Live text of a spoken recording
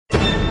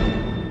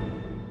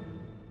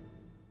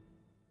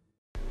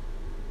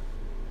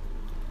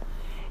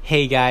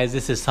Hey guys,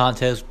 this is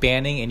Santos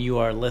Banning, and you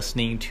are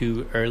listening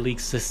to the Early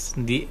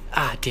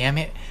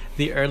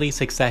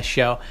Success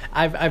Show.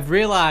 I've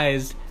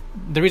realized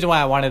the reason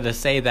why I wanted to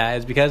say that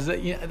is because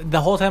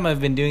the whole time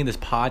I've been doing this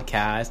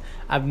podcast,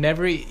 I've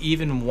never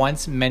even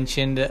once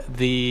mentioned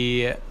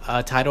the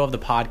title of the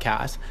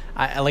podcast.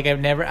 I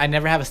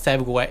never have a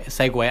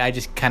segue. I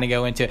just kind of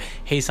go into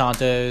Hey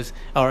Santos,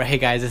 or Hey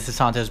guys, this is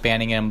Santos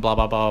Banning, and blah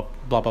blah blah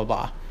blah blah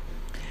blah.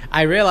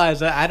 I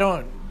realize that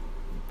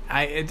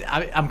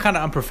I'm kind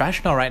of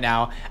unprofessional right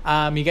now.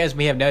 You guys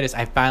may have noticed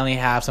I finally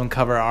have some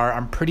cover art.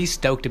 I'm pretty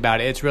stoked about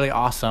it. It's really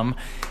awesome.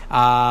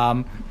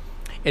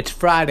 It's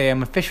Friday.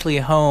 I'm officially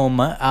home.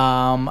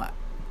 That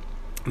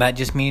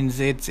just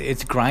means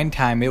it's grind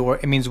time.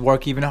 It means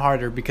work even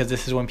harder because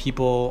this is when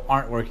people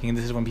aren't working.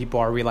 This is when people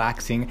are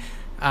relaxing.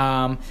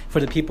 For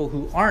the people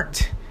who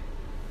aren't,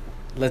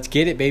 let's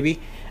get it,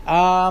 baby.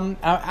 I'll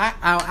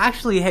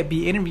actually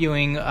be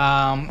interviewing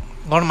one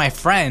of my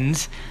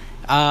friends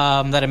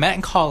that I met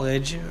in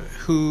college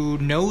who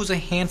knows a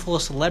handful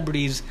of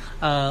celebrities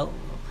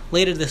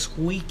later this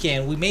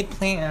weekend. We made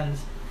plans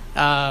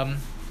to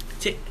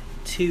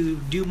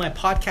do my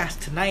podcast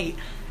tonight,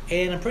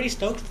 and I'm pretty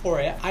stoked for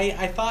it.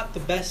 I thought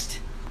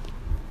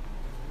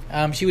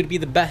she would be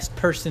the best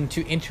person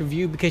to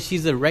interview because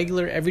she's a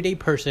regular everyday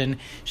person.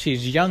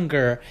 She's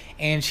younger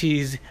and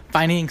she's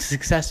finding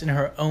success in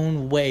her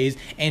own ways,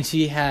 and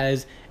she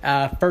has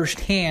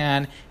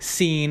firsthand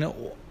seen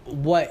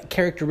what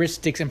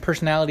characteristics and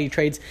personality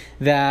traits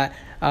that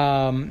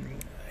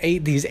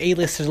these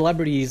A-list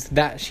celebrities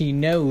that she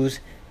knows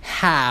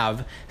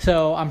have.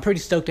 So I'm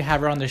pretty stoked to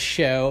have her on the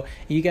show.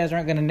 You guys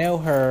aren't going to know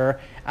her.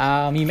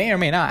 You may or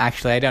may not,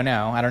 actually. I don't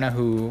know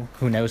who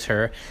knows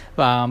her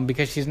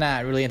because she's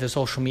not really into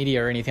social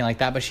media or anything like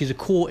that, but she's a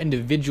cool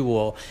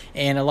individual,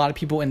 and a lot of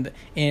people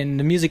in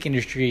the music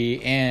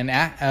industry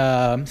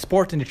and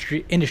sports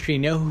industry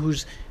know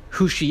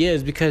who she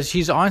is because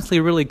she's honestly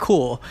really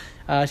cool.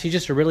 She's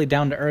just a really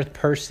down-to-earth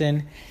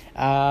person,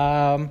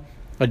 a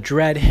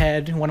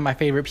dreadhead, one of my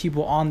favorite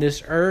people on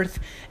this earth.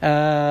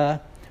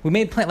 We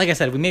made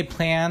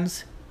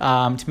plans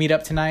to meet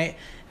up tonight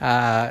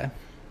and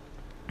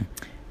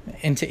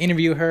to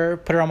interview her,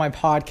 put her on my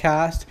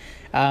podcast.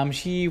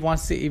 She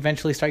wants to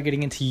eventually start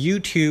getting into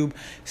YouTube,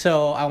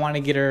 so I want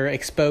to get her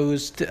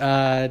exposed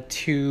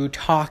to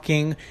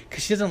talking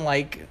because she doesn't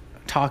like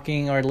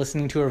talking or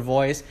listening to her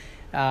voice.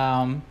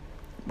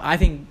 I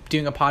think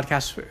doing a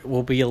podcast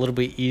will be a little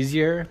bit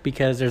easier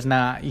because you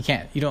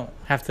don't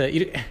have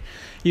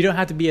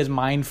to be as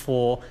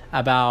mindful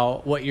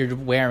about what you're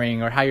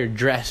wearing or how you're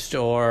dressed,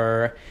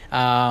 or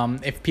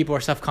if people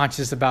are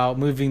self-conscious about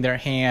moving their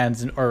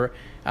hands or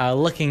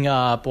looking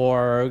up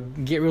or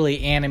get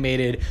really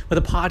animated. With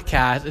a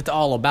podcast, it's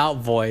all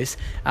about voice.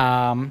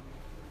 Or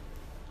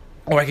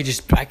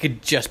I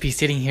could just be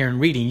sitting here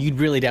and reading. You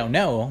really don't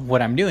know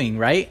what I'm doing,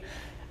 right?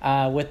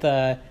 With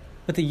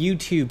the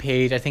YouTube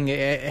page, I think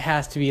it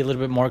has to be a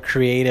little bit more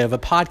creative. A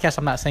podcast,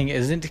 I'm not saying it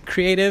isn't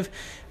creative,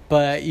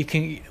 but you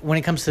can, when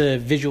it comes to the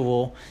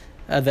visual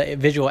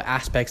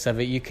aspects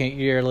of it,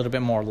 you're a little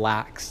bit more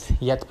lax.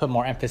 You have to put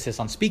more emphasis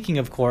on speaking,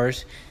 of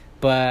course,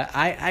 but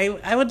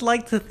I would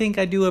like to think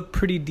I do a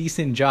pretty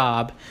decent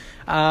job.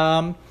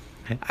 I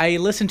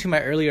listened to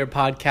my earlier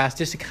podcast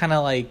just to kind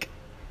of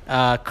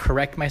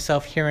correct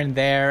myself here and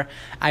there.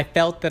 I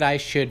felt that I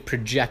should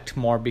project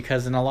more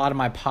because in a lot of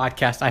my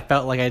podcasts, I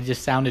felt like I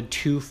just sounded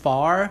too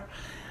far.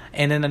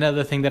 And then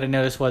another thing that I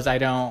noticed was I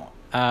don't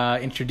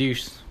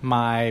introduce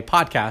my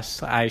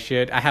podcast. I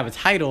have a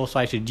title, so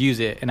I should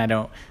use it, and I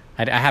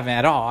haven't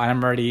at all, and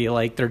I'm already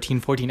 13,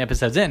 14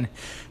 episodes in.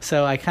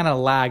 So I kind of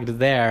lagged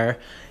there.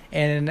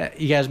 And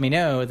you guys may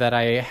know that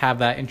I have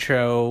that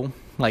intro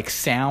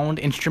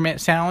instrument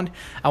sound.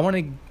 I want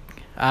to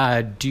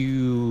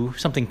do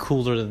something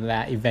cooler than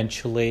that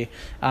eventually.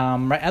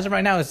 As of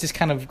right now, it's just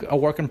kind of a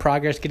work in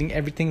progress, getting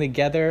everything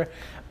together.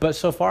 But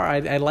so far,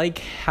 I like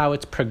how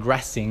it's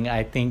progressing.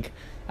 I think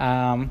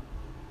as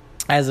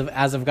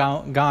I've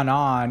gone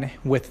on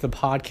with the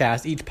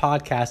podcast, each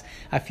podcast,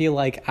 I feel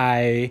like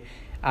I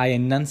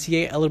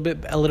enunciate a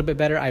little bit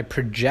better. I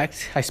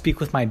project. I speak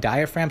with my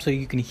diaphragm so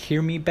you can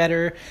hear me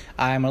better.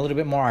 I'm a little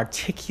bit more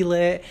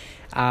articulate.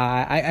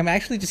 I'm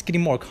actually just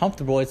getting more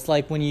comfortable. It's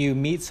like when you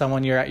meet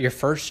someone, you're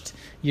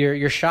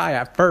shy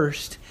at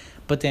first,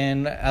 but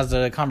then as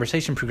the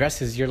conversation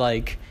progresses, you're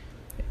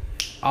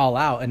all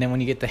out. And then when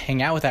you get to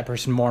hang out with that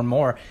person more and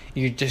more,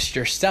 you're just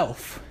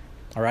yourself.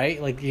 All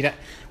right,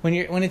 when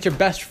it's your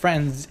best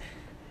friends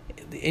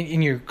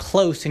and you're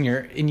close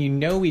and you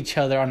know each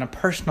other on a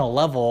personal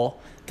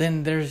level,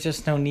 then there's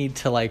just no need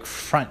to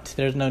front.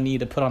 There's no need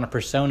to put on a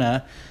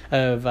persona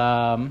of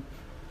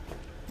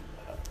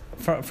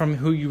from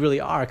who you really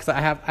are. Because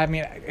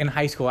in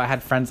high school I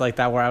had friends like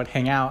that where I would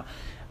hang out,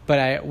 but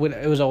it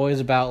was always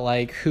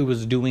about who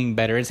was doing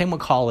better. And same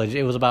with college,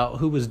 it was about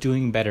who was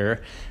doing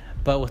better.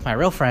 But with my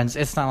real friends,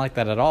 it's not like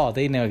that at all.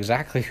 They know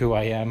exactly who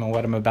I am and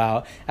what I'm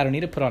about. I don't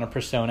need to put on a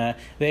persona.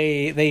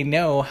 They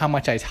know how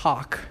much I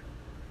talk.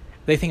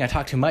 They think I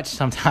talk too much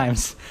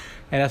sometimes.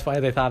 And that's why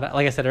they thought,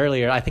 like I said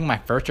earlier, I think my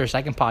first or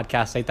second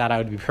podcast, they thought I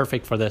would be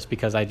perfect for this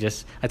because I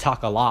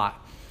talk a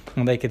lot.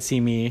 And they could see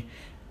me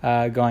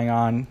going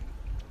on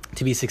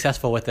to be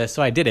successful with this.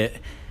 So I did it.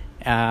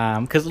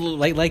 Because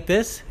like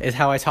this is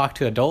how I talk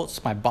to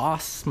adults, my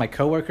boss, my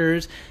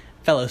coworkers,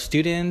 fellow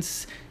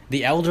students,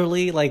 the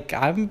elderly. Like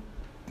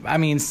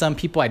some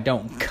people I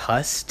don't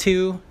cuss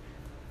to,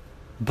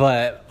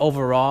 but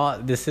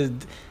overall, this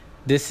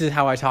is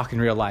how I talk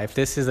in real life.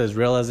 This is as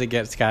real as it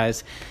gets,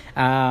 guys.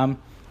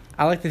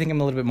 I like to think I'm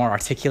a little bit more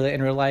articulate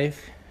in real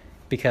life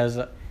because,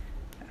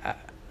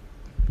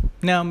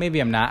 no, maybe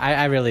I'm not.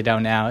 I really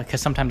don't now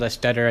because sometimes I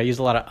stutter. I use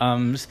a lot of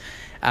ums.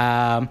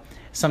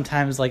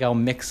 Sometimes like I'll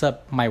mix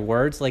up my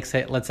words. Like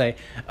let's say,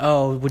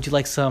 oh, would you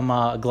like some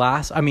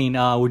glass?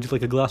 Would you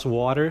like a glass of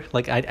water?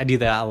 Like I do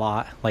that a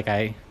lot. Like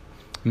I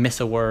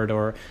miss a word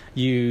or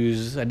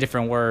use a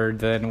different word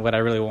than what I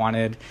really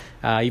wanted.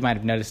 You might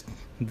have noticed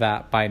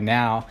that by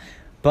now,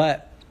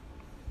 but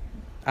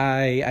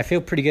I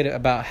feel pretty good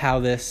about how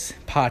this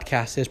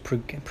podcast is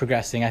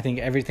progressing. I think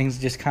everything's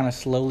just kind of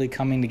slowly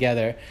coming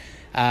together.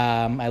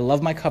 I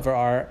love my cover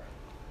art.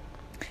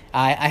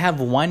 I have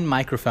one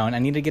microphone. I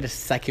need to get a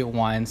second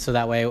one so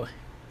that way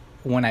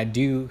when I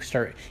do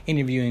start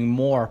interviewing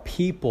more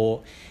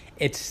people,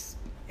 it's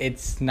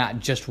not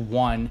just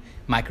one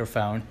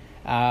microphone.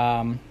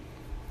 And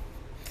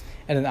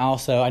then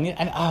also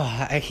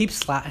I keep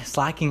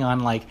slacking on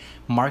like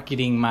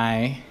marketing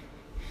my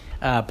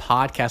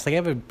podcast. Like I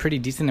have a pretty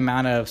decent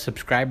amount of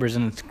subscribers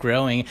and it's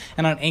growing.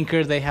 And on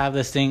Anchor they have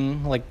this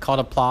thing like called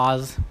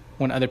applause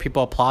when other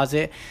people applause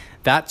it.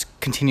 That's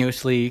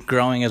continuously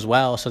growing as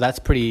well, so that's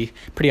pretty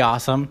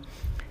awesome.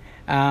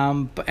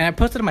 And I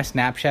posted on my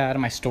Snapchat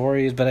and my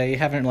stories, but I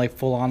haven't like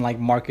full on like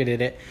marketed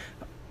it.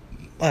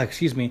 On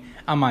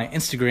my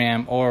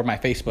Instagram or my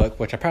Facebook,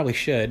 which I probably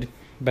should,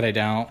 but I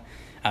don't.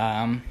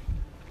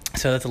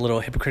 So that's a little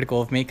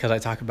hypocritical of me because I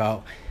talk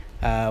about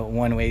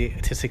one way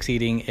to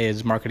succeeding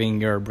is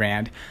marketing your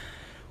brand,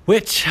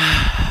 which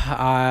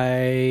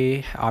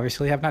I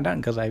obviously have not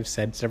done because I've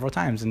said several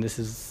times, and this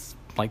is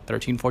like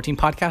 13, 14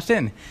 podcasts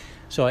in.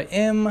 So I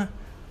am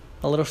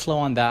a little slow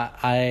on that.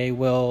 I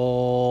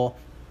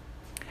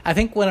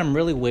think what I'm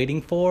really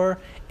waiting for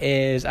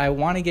is I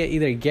want to get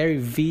either Gary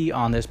Vee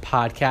on this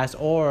podcast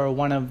or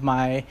one of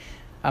my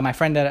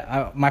friend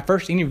that my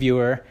first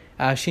interviewer.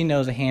 She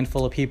knows a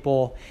handful of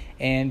people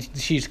and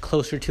she's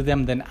closer to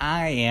them than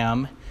I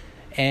am,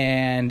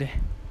 and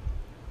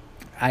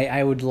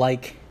I would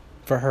like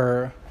for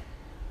her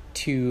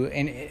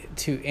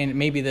and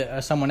maybe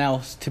someone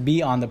else to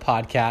be on the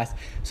podcast.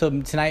 So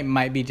tonight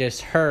might be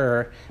just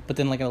her, but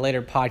then like in a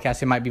later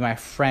podcast it might be my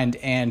friend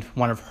and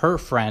one of her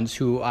friends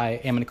who I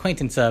am an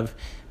acquaintance of,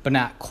 but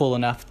not cool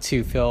enough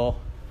to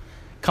feel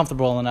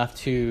comfortable enough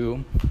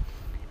to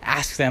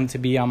ask them to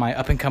be on my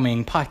up and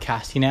coming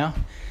podcast.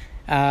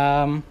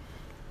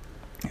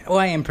 Well,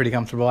 I am pretty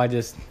comfortable.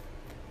 This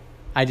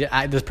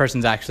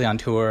person's actually on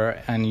tour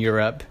in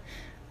Europe,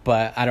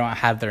 but I don't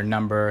have their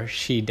number.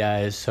 She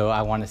does, so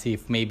I want to see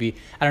if maybe,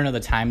 I don't know the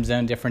time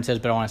zone differences,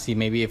 but I want to see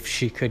maybe if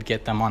she could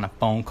get them on a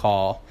phone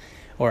call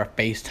or a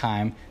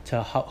FaceTime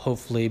to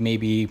hopefully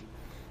maybe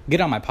get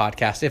on my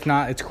podcast. If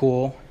not, it's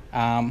cool.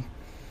 But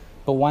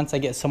once I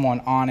get someone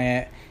on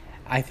it,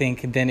 I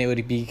think then it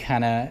would be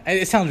kind of,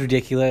 it sounds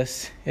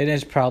ridiculous. It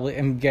is probably,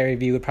 and Gary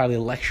Vee would probably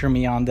lecture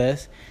me on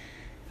this.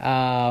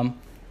 I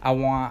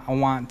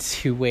want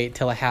to wait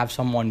till I have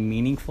someone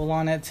meaningful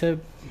on it to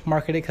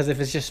market it, because if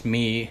it's just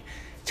me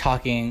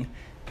talking,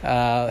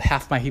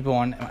 half my people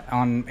on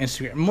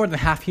Instagram, more than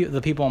half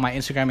the people on my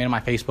Instagram and on my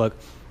Facebook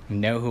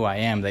know who I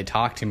am. They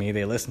talk to me,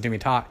 they listen to me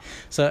talk.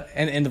 So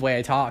and the way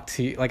I talk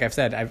to, like I've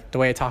said, the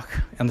way I talk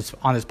on this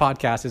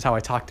podcast is how I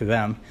talk to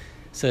them.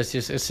 So it's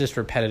just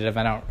repetitive.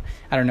 I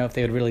don't know if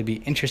they would really be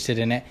interested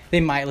in it.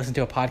 They might listen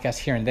to a podcast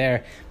here and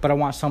there, but I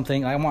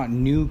want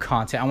new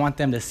content. I want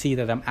them to see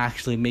that I'm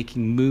actually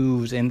making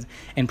moves and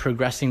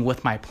progressing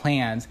with my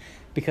plans,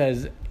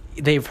 because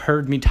they've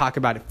heard me talk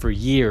about it for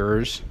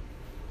years.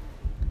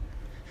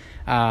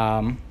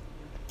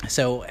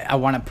 So I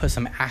want to put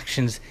some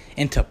actions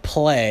into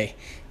play,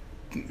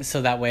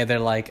 so that way they're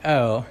like,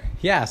 oh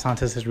yeah,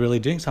 Santos is really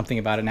doing something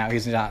about it now.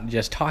 He's not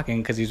just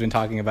talking, because he's been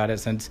talking about it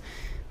since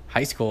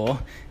high school.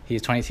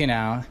 He's 22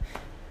 now.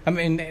 I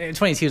mean,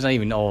 22 is not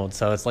even old,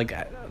 so it's like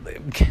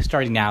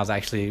starting now is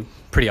actually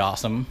pretty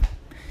awesome,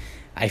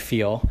 I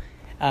feel.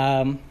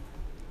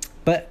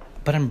 But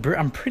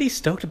I'm pretty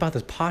stoked about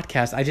this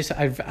podcast.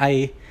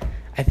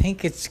 I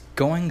think it's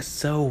going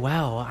so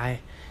well.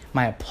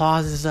 My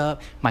applause is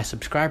up, my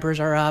subscribers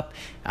are up.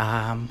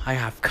 I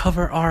have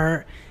cover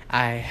art.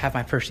 I have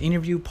my first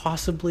interview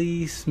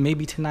possibly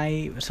maybe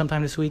tonight,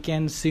 sometime this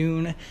weekend,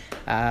 soon.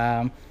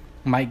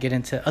 Might get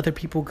into other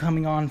people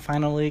coming on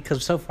finally,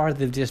 because so far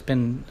they've just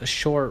been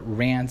short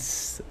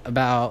rants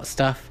about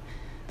stuff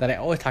that I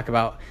always talk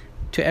about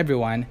to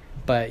everyone,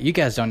 but you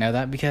guys don't know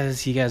that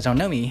because you guys don't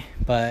know me.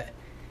 But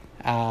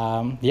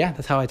yeah,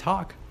 that's how I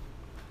talk,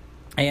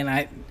 and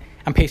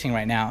I'm pacing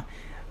right now,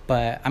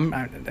 but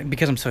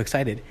because I'm so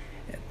excited.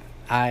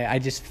 I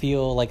just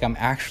feel like I'm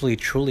actually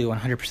truly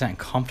 100%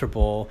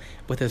 comfortable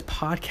with this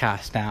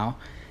podcast now.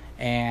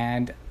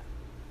 And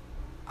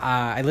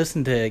I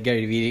listened to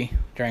Gary Vee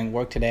during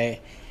work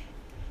today,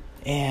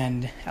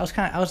 and I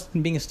was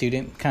being a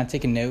student, kind of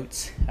taking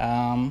notes.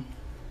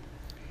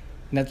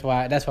 That's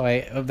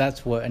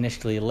what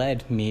initially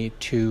led me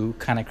to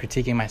kind of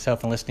critiquing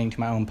myself and listening to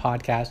my own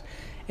podcast.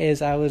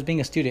 Is I was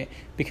being a student,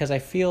 because I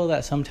feel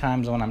that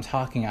sometimes when I'm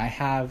talking, I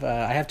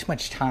have too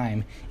much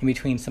time in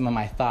between some of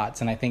my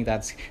thoughts, and I think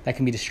that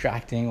can be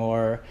distracting,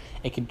 or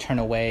it could turn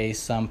away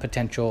some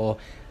potential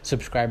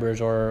subscribers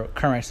or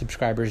current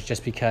subscribers,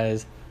 just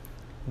because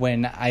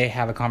when I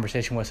have a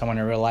conversation with someone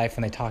in real life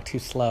and they talk too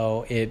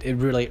slow, it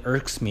really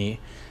irks me.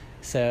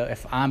 So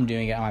if I'm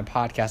doing it on my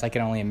podcast, I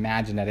can only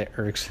imagine that it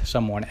irks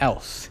someone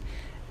else,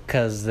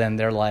 because then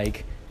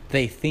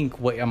they think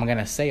what I'm going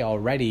to say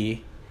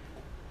already,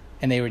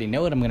 and they already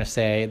know what I'm going to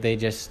say.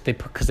 Because they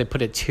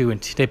put 2 and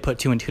 2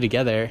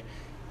 together.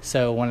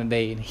 So when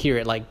they hear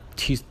it like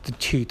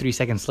 3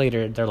 seconds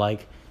later, they're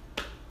like,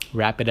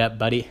 wrap it up,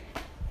 buddy.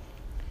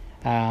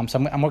 So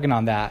I'm working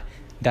on that.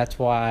 That's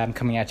why I'm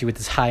coming at you with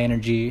this high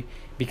energy,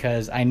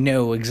 because I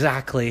know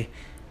exactly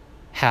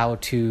how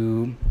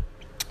to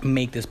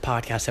make this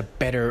podcast a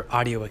better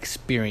audio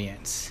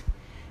experience.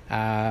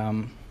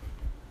 The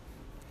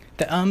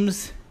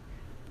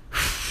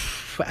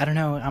I don't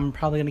know. I'm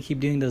probably going to keep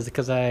doing this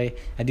because I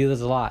do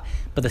this a lot.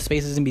 But the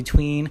spaces in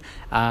between,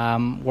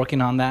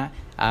 working on that.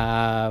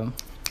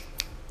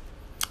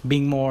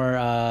 Being more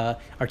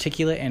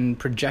articulate and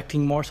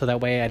projecting more, so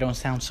that way I don't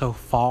sound so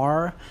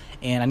far.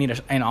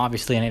 And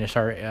obviously I need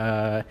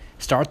to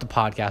start the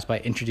podcast by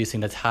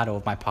introducing the title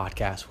of my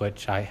podcast,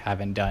 which I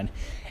haven't done.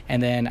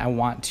 And then I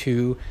want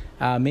to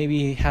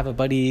maybe have a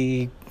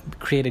buddy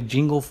create a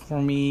jingle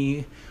for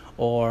me,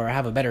 or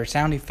have a better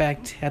sound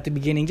effect at the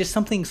beginning. Just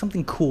something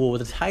cool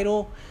with the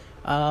title.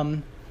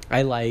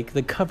 I like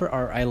the cover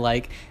art. I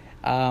like.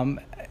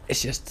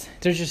 There's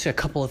just a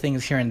couple of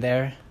things here and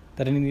there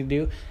that I need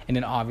to do, and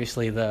then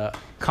obviously the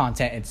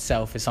content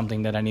itself is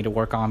something that I need to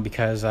work on,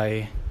 because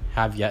I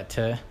have yet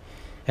to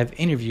have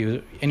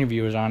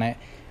interviewers on it.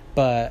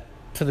 But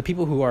for the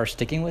people who are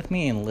sticking with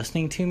me and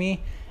listening to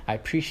me, I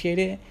appreciate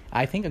it.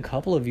 I think a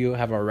couple of you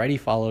have already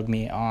followed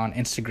me on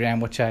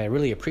Instagram, which I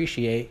really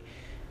appreciate.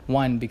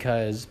 One,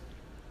 because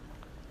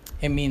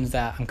it means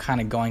that I'm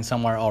kind of going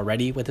somewhere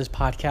already with this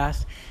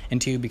podcast,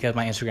 and two, because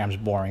my Instagram is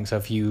boring. So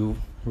if you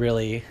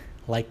really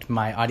liked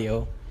my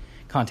audio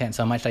content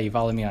so much that you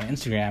follow me on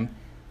Instagram,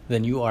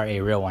 then you are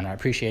a real one. I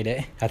appreciate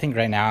it. I think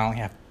right now I only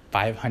have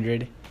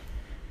 500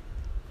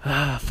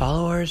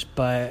 followers,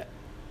 but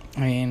I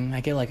mean,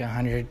 I get like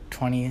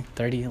 120,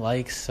 30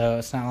 likes, so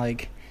it's not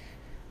like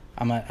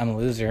I'm a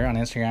loser on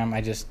Instagram.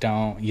 I just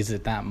don't use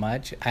it that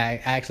much.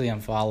 I actually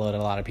unfollowed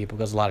a lot of people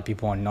because a lot of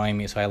people annoy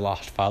me, so I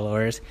lost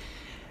followers.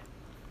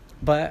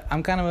 But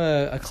I'm kind of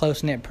a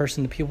close-knit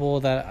person. The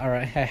people that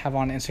I have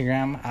on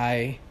Instagram,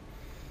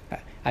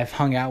 I've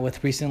hung out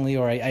with recently,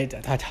 or I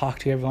talk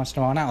to every once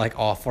in a while. Not like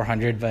all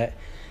 400, but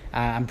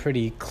I'm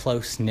pretty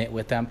close-knit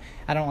with them.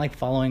 I don't like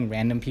following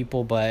random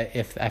people, but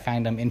if I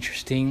find them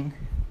interesting,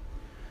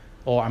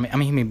 or I'm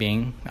a human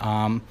being,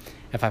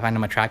 if I find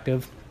them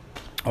attractive,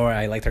 or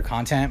I like their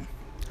content,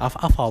 I'll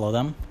follow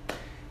them.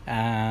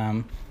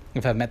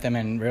 If I've met them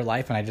in real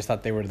life and I just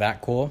thought they were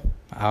that cool,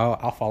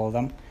 I'll follow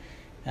them.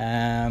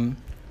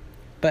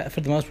 But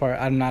for the most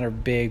part, I'm not a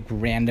big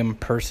random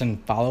person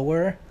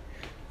follower.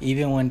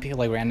 Even when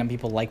random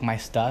people like my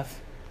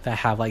stuff that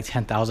have like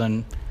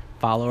 10,000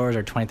 followers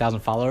or 20,000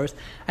 followers,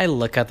 I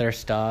look at their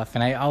stuff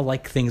and I'll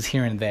like things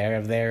here and there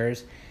of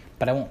theirs,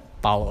 but I won't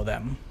follow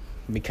them,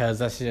 because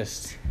that's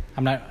just,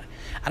 I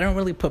don't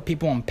really put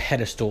people on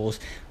pedestals.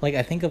 Like,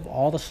 I think of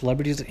all the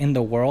celebrities in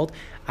the world,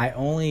 I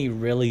only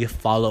really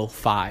follow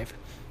 5.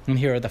 And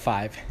here are the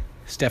 5.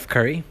 Steph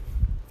Curry,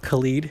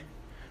 Khalid,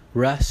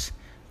 Russ,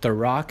 The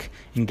Rock,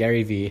 and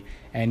Gary Vee.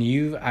 And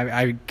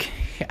I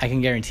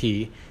can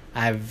guarantee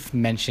I've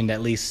mentioned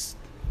at least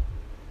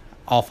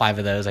all 5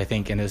 of those, I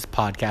think, in this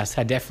podcast.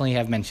 I definitely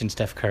have mentioned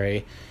Steph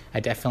Curry. I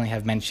definitely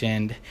have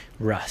mentioned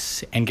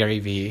Russ and Gary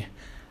Vee.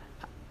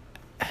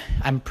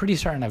 I'm pretty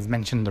certain I've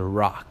mentioned The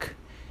Rock.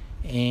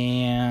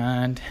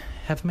 And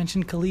have I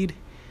mentioned Khalid?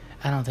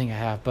 I don't think I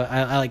have, but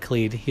I like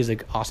Khalid. He's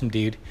an awesome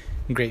dude.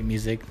 Great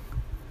music.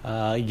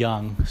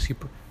 Young.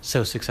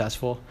 So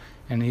successful.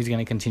 And he's going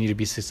to continue to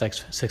be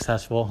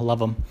successful. I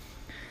love him.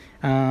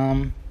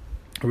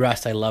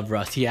 Russ, I love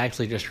Russ. He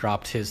actually just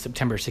dropped his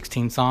September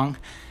 16th song.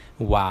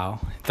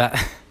 Wow.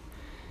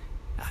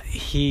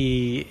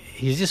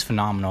 He's just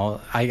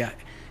phenomenal.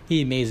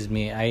 He amazes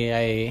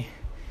me.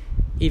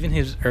 Even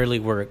his early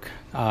work,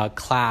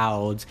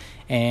 Clouds,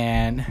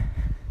 and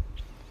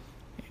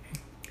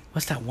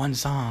what's that one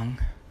song?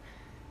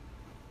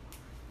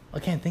 I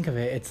can't think of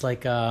it. It's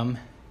like,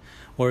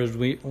 where's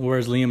Liam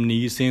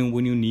Neeson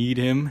when you need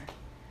him?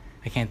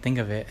 I can't think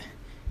of it.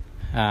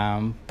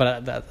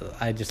 But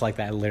I just like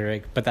that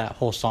lyric. But that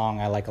whole song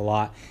I like a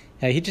lot.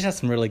 He just has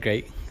some really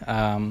great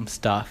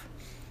stuff.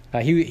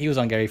 He was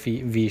on Gary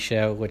V's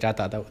show, which I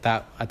thought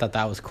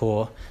that was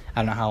cool. I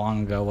don't know how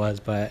long ago it was,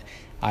 but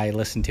I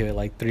listened to it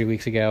like 3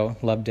 weeks ago.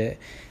 Loved it.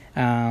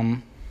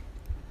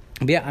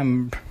 But yeah,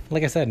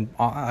 like I said,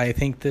 I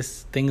think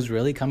this thing's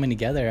really coming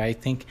together. I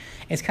think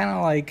it's kind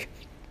of like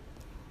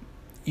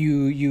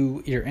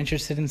you're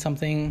interested in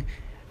something,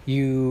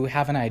 you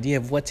have an idea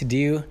of what to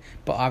do,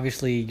 but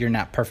obviously you're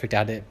not perfect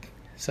at it.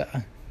 So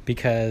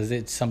because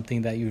it's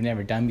something that you've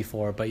never done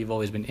before, but you've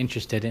always been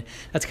interested in.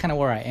 That's kind of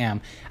where I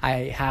am. I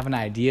have an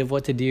idea of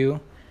what to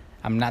do.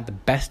 I'm not the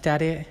best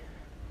at it,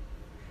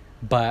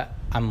 but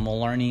I'm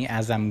learning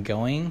as I'm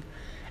going.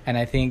 And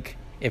I think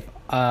if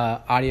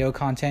audio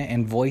content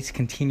and voice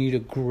continue to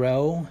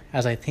grow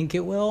as I think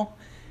it will,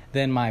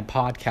 then my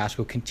podcast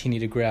will continue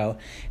to grow.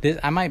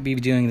 I might be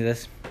doing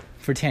this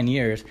for 10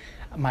 years.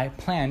 My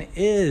plan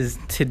is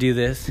to do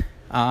this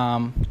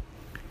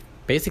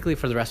basically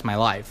for the rest of my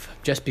life,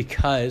 just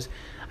because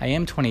I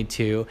am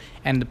 22,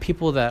 and the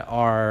people that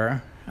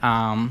are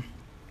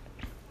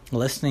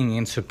listening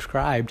and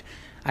subscribed,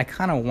 I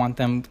kind of want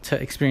them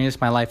to experience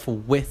my life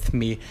with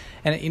me.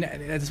 And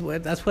that's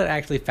what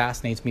actually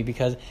fascinates me,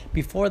 because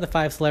before the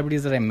 5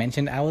 celebrities that I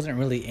mentioned, I wasn't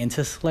really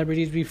into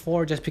celebrities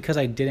before, just because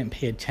I didn't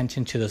pay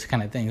attention to those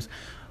kind of things.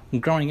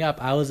 Growing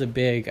up, I was a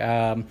big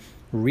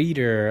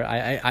reader.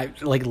 I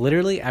like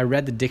literally I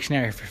read the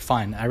dictionary for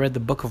fun. I read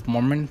the Book of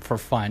Mormon for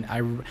fun.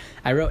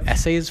 I wrote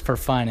essays for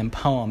fun and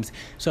poems.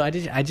 So I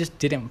just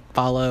didn't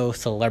follow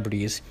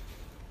celebrities.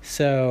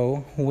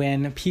 So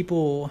when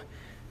people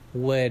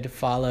would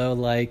follow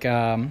like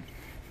when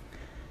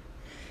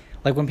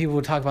people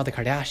would talk about the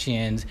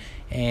Kardashians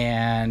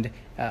and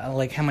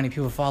like how many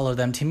people follow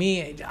them, to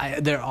me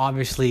they're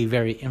obviously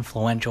very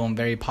influential and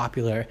very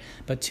popular,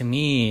 but to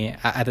me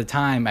at the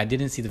time I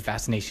didn't see the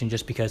fascination,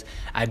 just because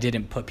I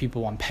didn't put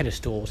people on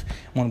pedestals.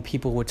 When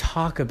people would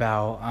talk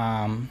about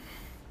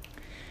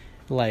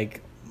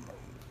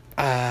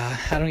I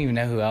don't even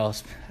know who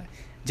else.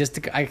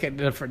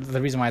 The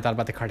reason why I thought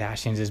about the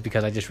Kardashians is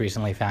because I just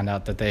recently found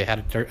out that they had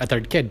a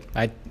third kid.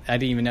 I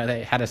didn't even know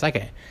they had a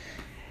second.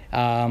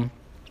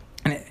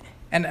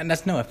 And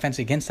that's no offense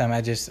against them.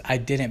 I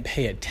didn't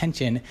pay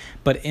attention.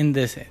 But in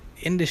this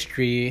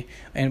industry,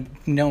 and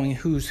knowing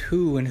who's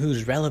who and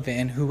who's relevant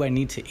and who I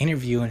need to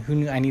interview and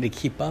who I need to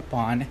keep up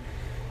on,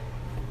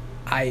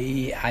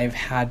 I've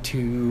had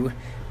to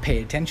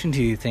pay attention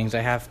to things.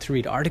 I have to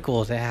read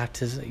articles. I have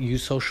to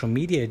use social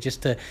media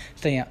just to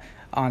stay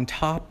on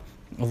top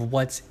of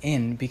what's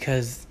in,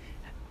 because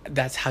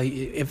that's how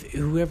if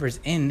whoever's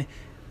in.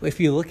 If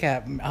you look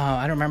at,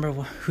 I don't remember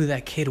who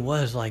that kid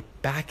was, like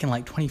back in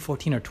like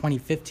 2014 or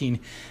 2015,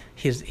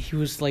 he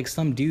was like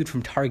some dude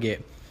from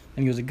Target,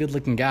 and he was a good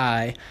looking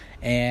guy,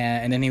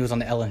 and then he was on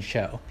the Ellen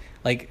show.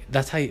 Like,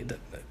 that's how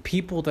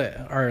people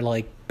that are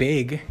like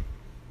big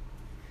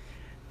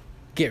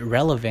get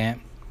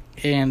relevant,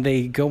 and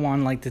they go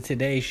on like the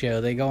Today Show,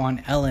 they go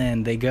on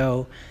Ellen, they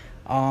go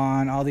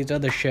on all these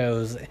other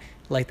shows,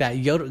 like that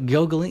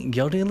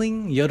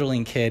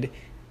yodeling kid.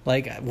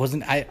 Like,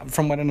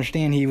 from what I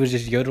understand, he was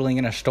just yodeling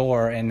in a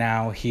store, and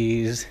now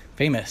he's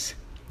famous.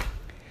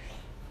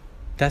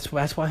 That's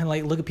why,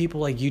 like, look at people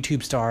like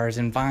YouTube stars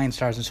and Vine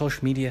stars and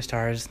social media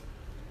stars.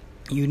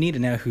 You need to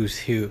know who's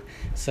who.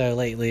 So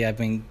lately, I've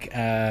been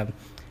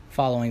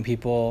following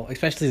people,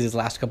 especially these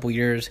last couple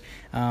years,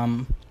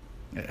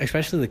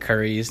 especially the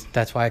Currys.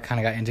 That's why I kind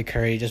of got into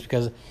Curry, just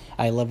because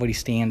I love what he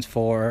stands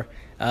for.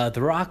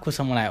 The Rock was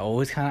someone I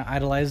always kind of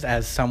idolized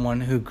as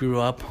someone who grew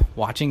up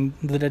watching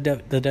the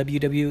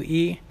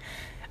WWE.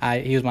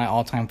 He was my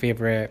all-time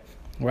favorite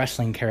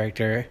wrestling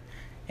character,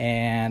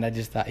 and I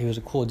just thought he was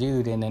a cool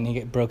dude. And then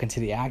he broke into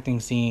the acting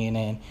scene,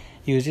 and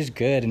he was just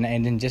good. And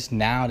then just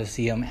now to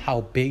see him,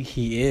 how big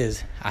he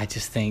is, I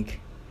just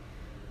think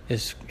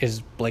is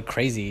like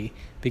crazy,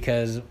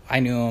 because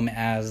I knew him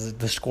as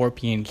the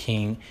Scorpion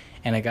King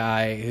and a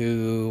guy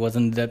who was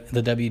in the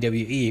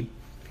WWE.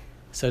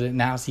 So to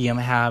now see him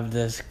have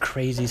this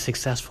crazy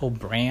successful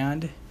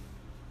brand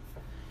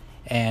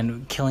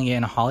and killing it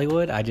in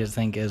Hollywood, I just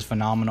think is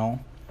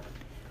phenomenal.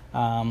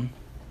 So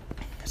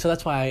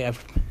that's why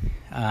I've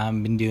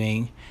been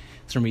doing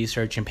some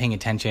research and paying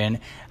attention.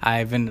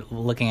 I've been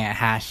looking at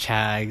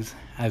hashtags.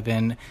 I've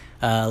been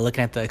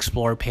looking at the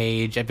Explore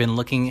page. I've been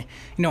looking,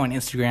 on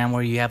Instagram,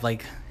 where you have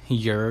like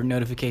your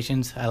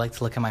notifications. I like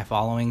to look at my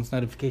followings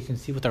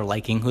notifications, see what they're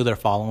liking, who they're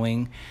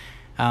following.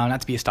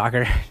 Not to be a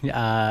stalker.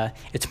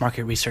 It's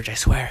market research, I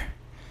swear.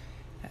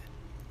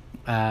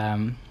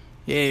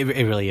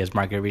 It really is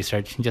market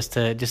research, just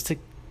to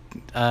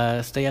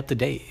stay up to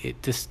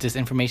date. This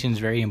information is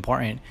very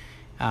important,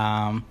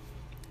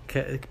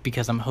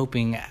 because I'm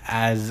hoping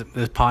as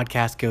this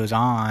podcast goes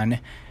on,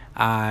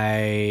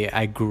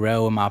 I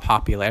grow in my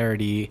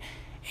popularity,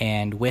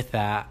 and with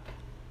that,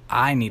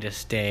 I need to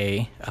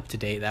stay up to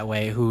date. That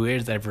way,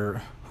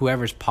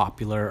 whoever's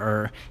popular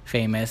or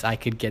famous, I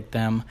could get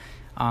them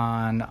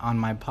on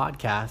my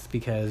podcast,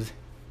 because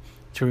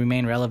to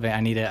remain relevant,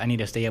 I need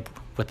to stay up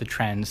with the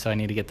trends. So I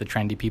need to get the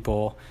trendy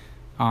people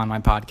on my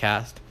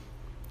podcast.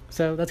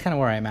 So that's kind of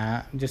where I'm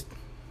at.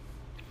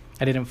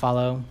 I didn't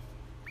follow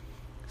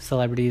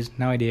celebrities.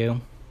 No, I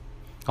do.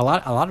 A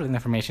lot of the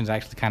information is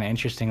actually kind of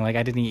interesting. Like,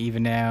 I didn't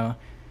even know.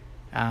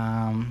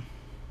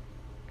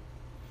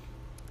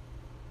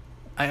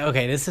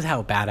 Okay, this is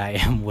how bad I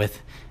am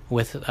with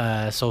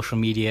social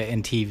media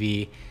and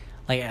TV.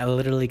 Like, I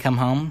literally come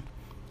home,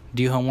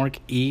 do homework,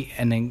 eat,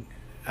 and then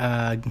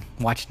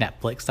watch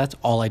Netflix. That's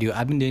all I do.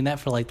 I've been doing that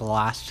for like the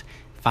last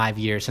 5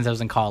 years since I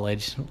was in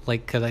college.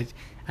 Like, because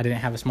I didn't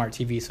have a smart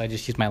TV, so I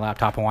just used my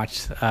laptop and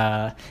watched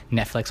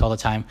Netflix all the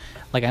time.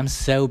 Like, I'm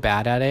so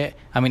bad at it.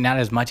 I mean, not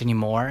as much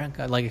anymore.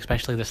 Like,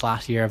 especially this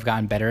last year, I've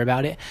gotten better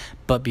about it.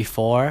 But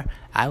before,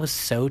 I was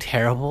so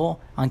terrible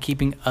on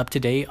keeping up to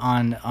date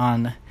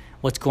on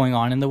what's going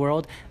on in the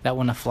world that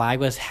when a flag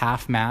was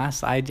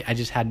half-mast, I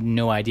just had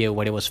no idea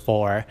what it was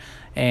for.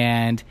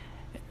 And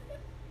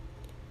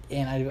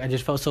I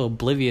just felt so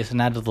oblivious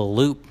and out of the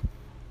loop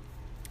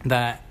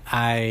that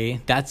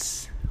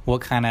that's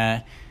what kind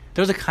of,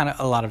 there was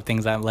a lot of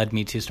things that led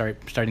me to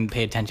starting to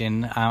pay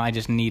attention. I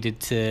just needed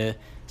to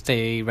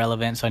stay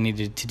relevant, so I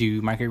needed to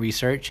do market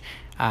research.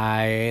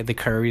 The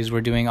Currys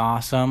were doing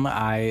awesome.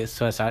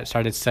 So I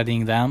started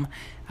studying them.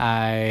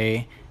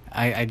 I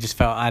just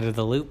fell out of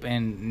the loop,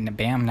 and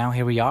bam, now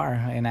here we are,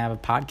 and I have a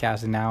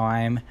podcast, and now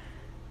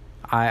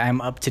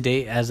I'm up to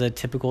date as a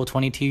typical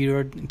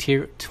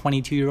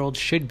 22-year-old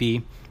should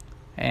be,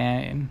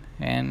 and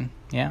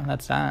yeah,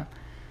 that's that.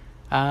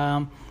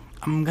 I'm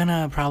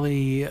gonna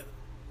probably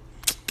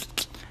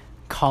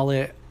call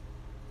it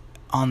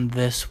on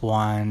this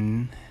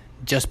one,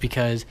 just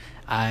because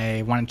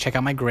I want to check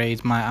out my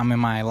grades. I'm in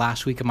my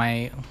last week of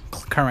my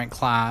current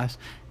class,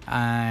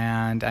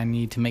 and I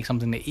need to make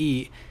something to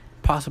eat,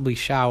 possibly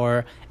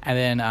shower, and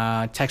then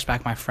text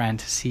back my friend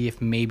to see if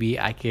maybe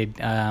I could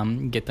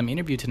get them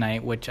interviewed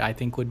tonight, which I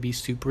think would be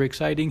super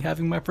exciting,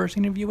 having my first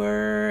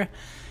interviewer.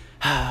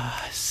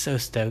 So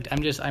stoked.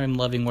 I'm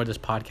loving where this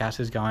podcast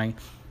is going.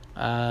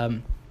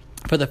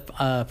 For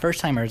the first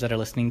timers that are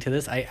listening to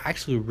this, I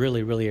actually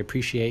really, really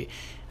appreciate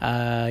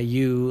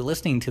you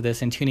listening to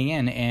this and tuning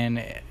in,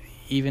 and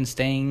even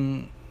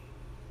staying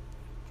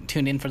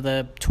tuned in for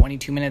the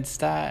 22 minutes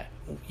that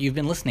you've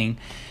been listening.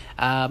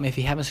 If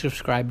you haven't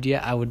subscribed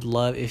yet, I would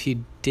love if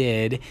you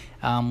did.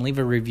 Leave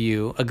a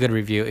review, a good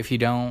review. If you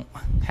don't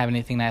have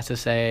anything nice to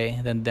say,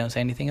 then don't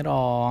say anything at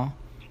all.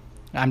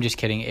 I'm just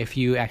kidding. If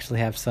you actually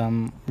have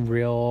some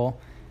real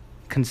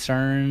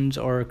concerns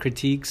or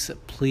critiques,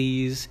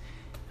 please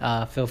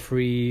feel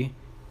free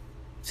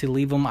to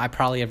leave them. I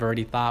probably have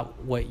already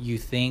thought what you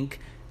think,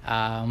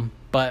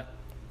 but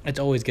it's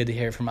always good to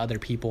hear from other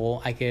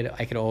people. I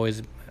could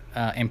always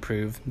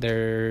improve.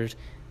 There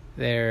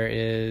are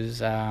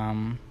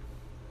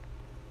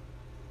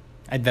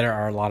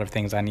a lot of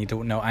things I need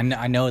to know.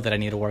 I know that I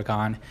need to work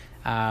on.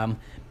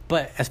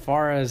 But as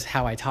far as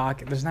how I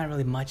talk, there's not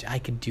really much I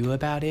could do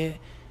about it.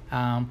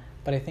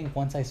 But I think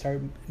once I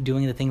start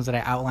doing the things that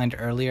I outlined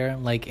earlier,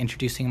 like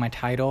introducing my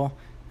title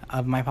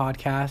of my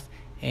podcast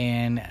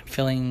and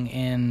filling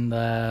in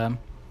the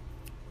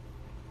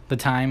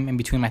time in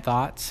between my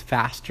thoughts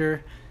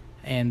faster,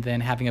 and then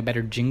having a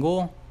better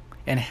jingle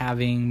and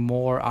having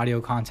more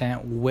audio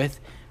content with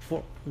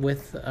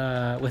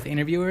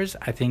interviewers,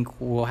 I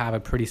think we'll have a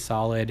pretty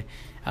solid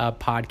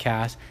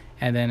podcast.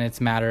 And then it's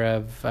a matter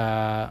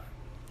of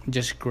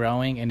just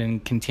growing and then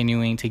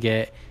continuing to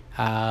get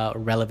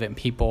relevant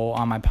people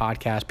on my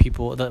podcast,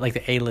 people like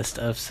the A-list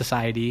of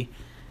society.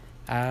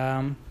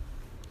 I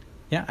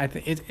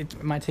think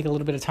it might take a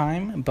little bit of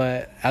time,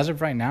 but as of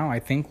right now, I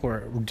think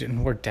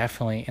we're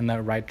definitely in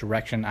the right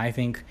direction. I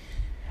think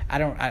I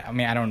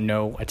don't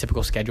know a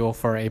typical schedule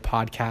for a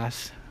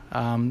podcast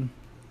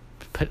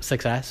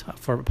success,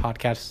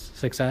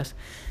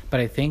 but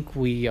I think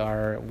we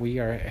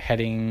are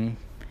heading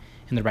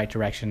in the right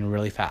direction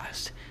really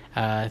fast.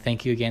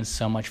 Thank you again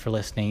so much for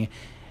listening.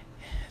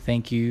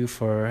 Thank you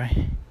for...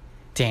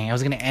 Dang, I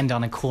was going to end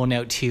on a cool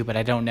note too, but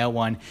I don't know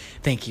one.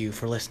 Thank you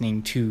for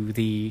listening to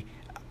the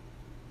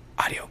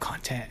audio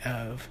content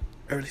of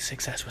Early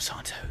Success with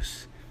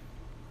Santos.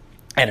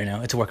 I don't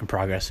know. It's a work in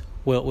progress.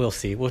 We'll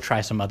see. We'll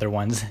try some other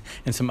ones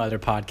and some other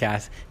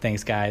podcasts.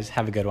 Thanks, guys.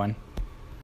 Have a good one.